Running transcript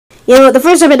You know, the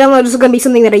first time I download is going to be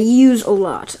something that I use a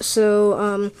lot.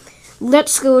 So,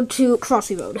 let's go to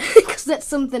Crossy Road, because that's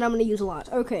something I'm going to use a lot.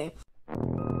 Okay.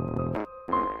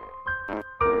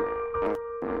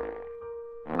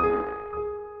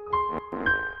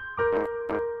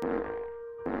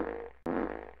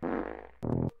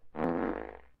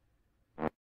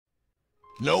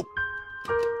 Nope.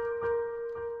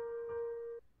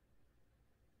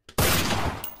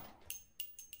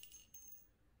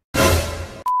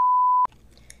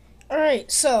 Alright,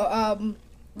 so,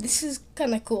 this is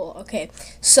kind of cool. Okay,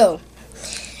 so,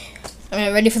 am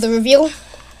I ready for the reveal?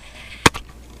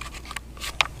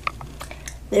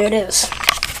 There it is.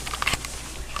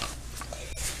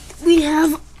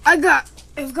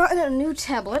 I've gotten a new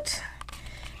tablet.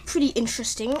 Pretty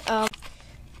interesting.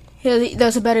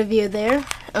 There's a better view there.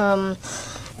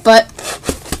 But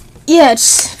yeah,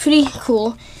 it's pretty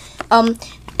cool.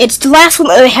 It's the last one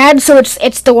that I had, so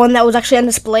it's the one that was actually on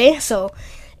display. So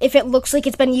if it looks like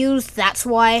it's been used, that's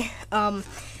why.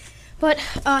 But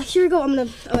here we go. I'm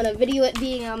gonna video it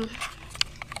being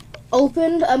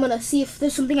opened. I'm gonna see if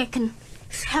there's something I can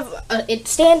have it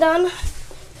stand on.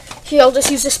 Here, I'll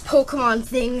just use this Pokemon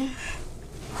thing,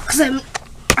 because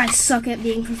I suck at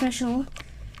being professional.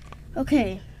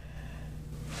 Okay.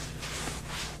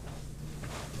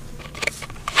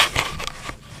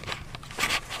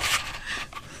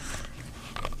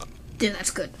 Dude, that's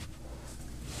good.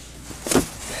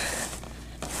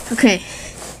 Okay.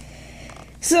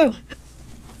 So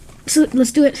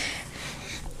let's do it.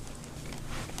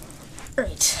 All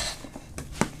right.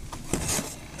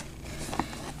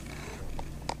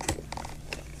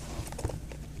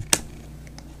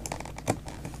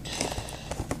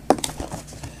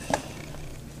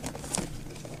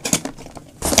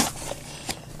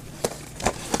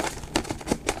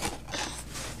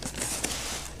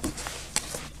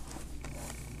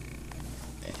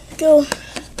 Go.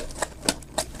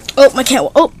 Oh, my cat.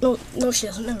 Oh, no, she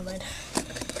doesn't. Never mind.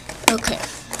 Okay.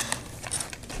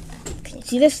 Can you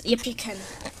see this? Yep, you can.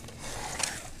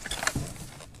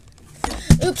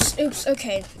 Oops,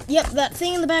 okay. Yep, that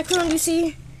thing in the background you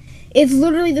see? It's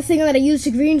literally the thing that I use to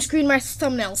green screen my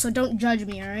thumbnail, so don't judge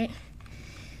me, alright?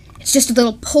 It's just a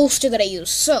little poster that I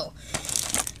use. So,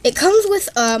 it comes with,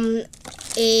 a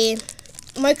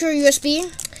micro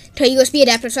USB to a USB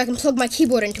adapter so I can plug my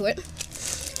keyboard into it,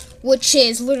 which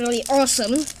is literally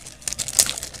awesome.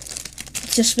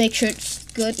 Just make sure it's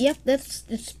good. Yep, it's.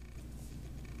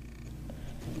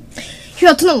 Here,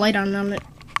 I'll turn the light on it.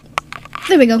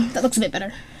 There we go. That looks a bit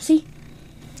better. See?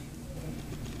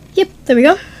 Yep, there we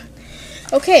go.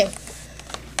 Okay.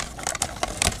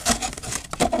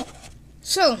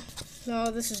 So, now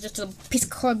this is just a piece of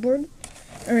cardboard.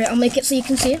 Alright, I'll make it so you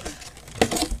can see it.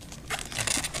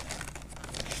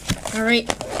 Alright.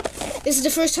 This is the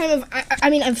first time I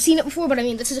mean, I've seen it before, but I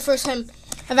mean, this is the first time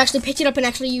I've actually picked it up and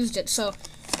actually used it, so,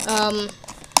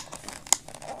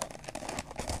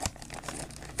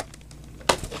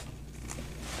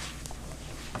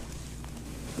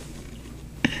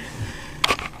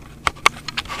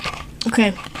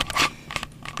 okay.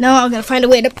 Now I'm gonna find a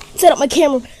way to set up my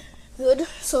camera good,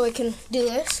 so I can do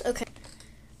this. Okay.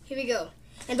 Here we go.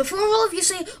 And before all of you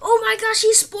say, oh my gosh,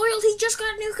 he's spoiled, he just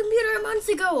got a new computer a month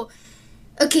ago.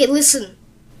 Okay, listen.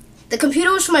 The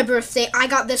computer was for my birthday. I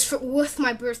got this with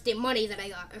my birthday money that I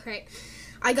got, okay?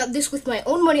 I got this with my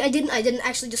own money. I didn't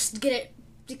actually just get it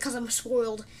because I'm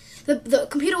spoiled. The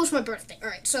computer was for my birthday.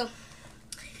 Alright, so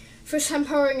first time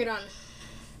powering it on.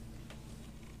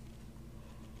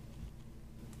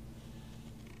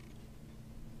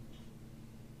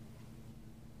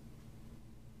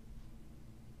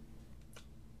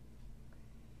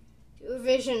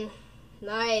 Vision.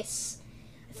 Nice.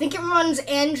 I think it runs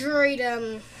Android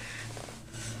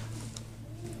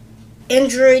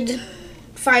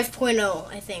 5.0,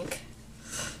 I think.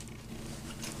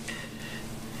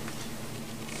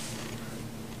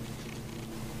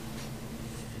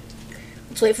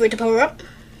 Let's wait for it to power up.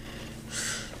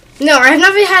 No, I've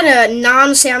never had a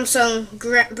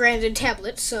non-Samsung branded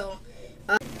tablet, so...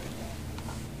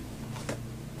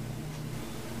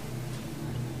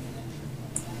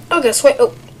 Okay, so wait,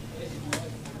 oh.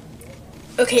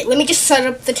 Okay, let me just set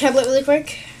up the tablet really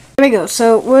quick. There we go,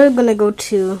 so we're gonna go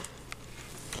to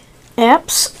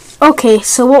apps. Okay,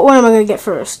 so what one am I gonna get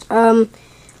first?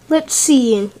 Let's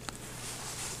see.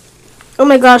 Oh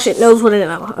my gosh, it knows what it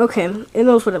knows. Okay, it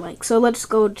knows what it likes. So let's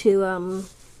go to,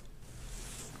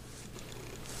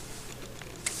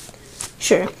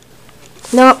 sure.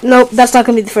 Nope, that's not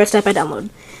gonna be the first app I download.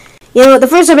 You know, the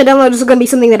first app I download is gonna be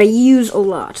something that I use a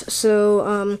lot.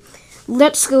 So,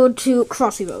 let's go to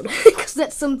Crossy Road, because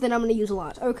that's something I'm gonna use a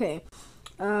lot. Okay.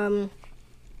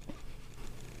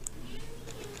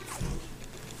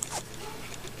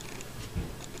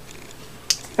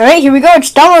 Alright, here we go.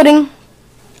 It's downloading.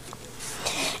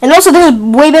 And also, this is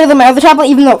way better than my other tablet,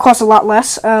 even though it costs a lot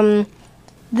less.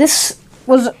 This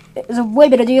is a way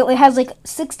better deal. It has like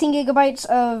 16 gigabytes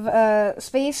of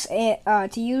space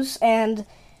to use, and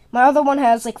my other one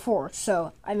has like 4.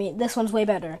 So, I mean, this one's way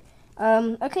better.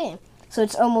 Okay, so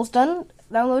it's almost done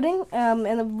downloading,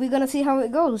 and we're gonna see how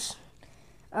it goes.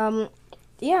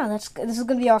 Yeah, this is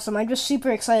gonna be awesome. I'm just super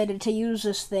excited to use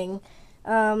this thing.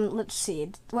 Let's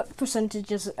see, what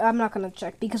percentage is it? I'm not gonna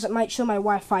check because it might show my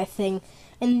Wi-Fi thing,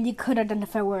 and you could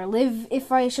identify where I live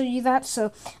if I show you that,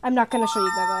 so I'm not gonna show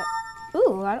you that.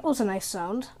 Ooh, that was a nice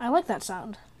sound. I like that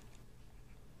sound.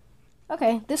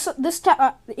 Okay,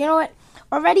 you know what?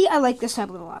 Already, I like this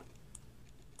tablet a lot.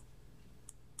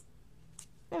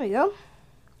 There we go.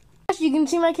 You can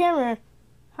see my camera.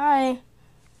 Hi.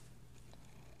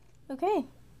 Okay.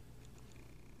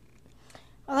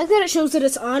 I like that it shows that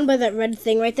it's on by that red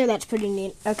thing right there. That's pretty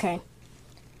neat. Okay.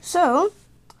 So,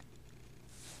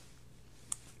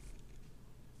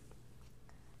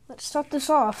 let's start this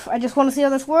off. I just want to see how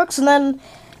this works, and then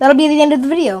that'll be the end of the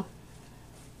video.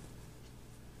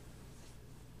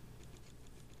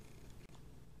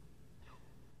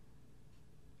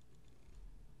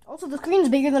 Also, the screen's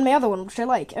bigger than my other one, which I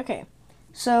like. Okay.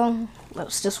 So,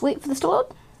 let's just wait for this to load.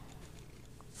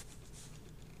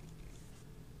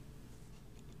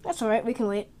 That's alright, we can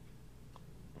wait.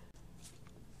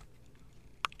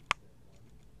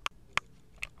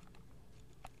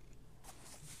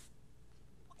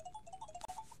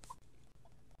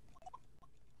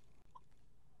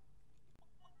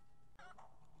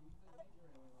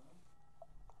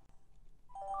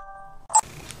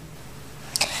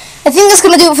 I think that's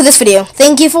gonna do it for this video.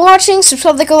 Thank you for watching,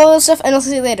 subscribe, like all that stuff, and I'll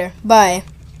see you later. Bye.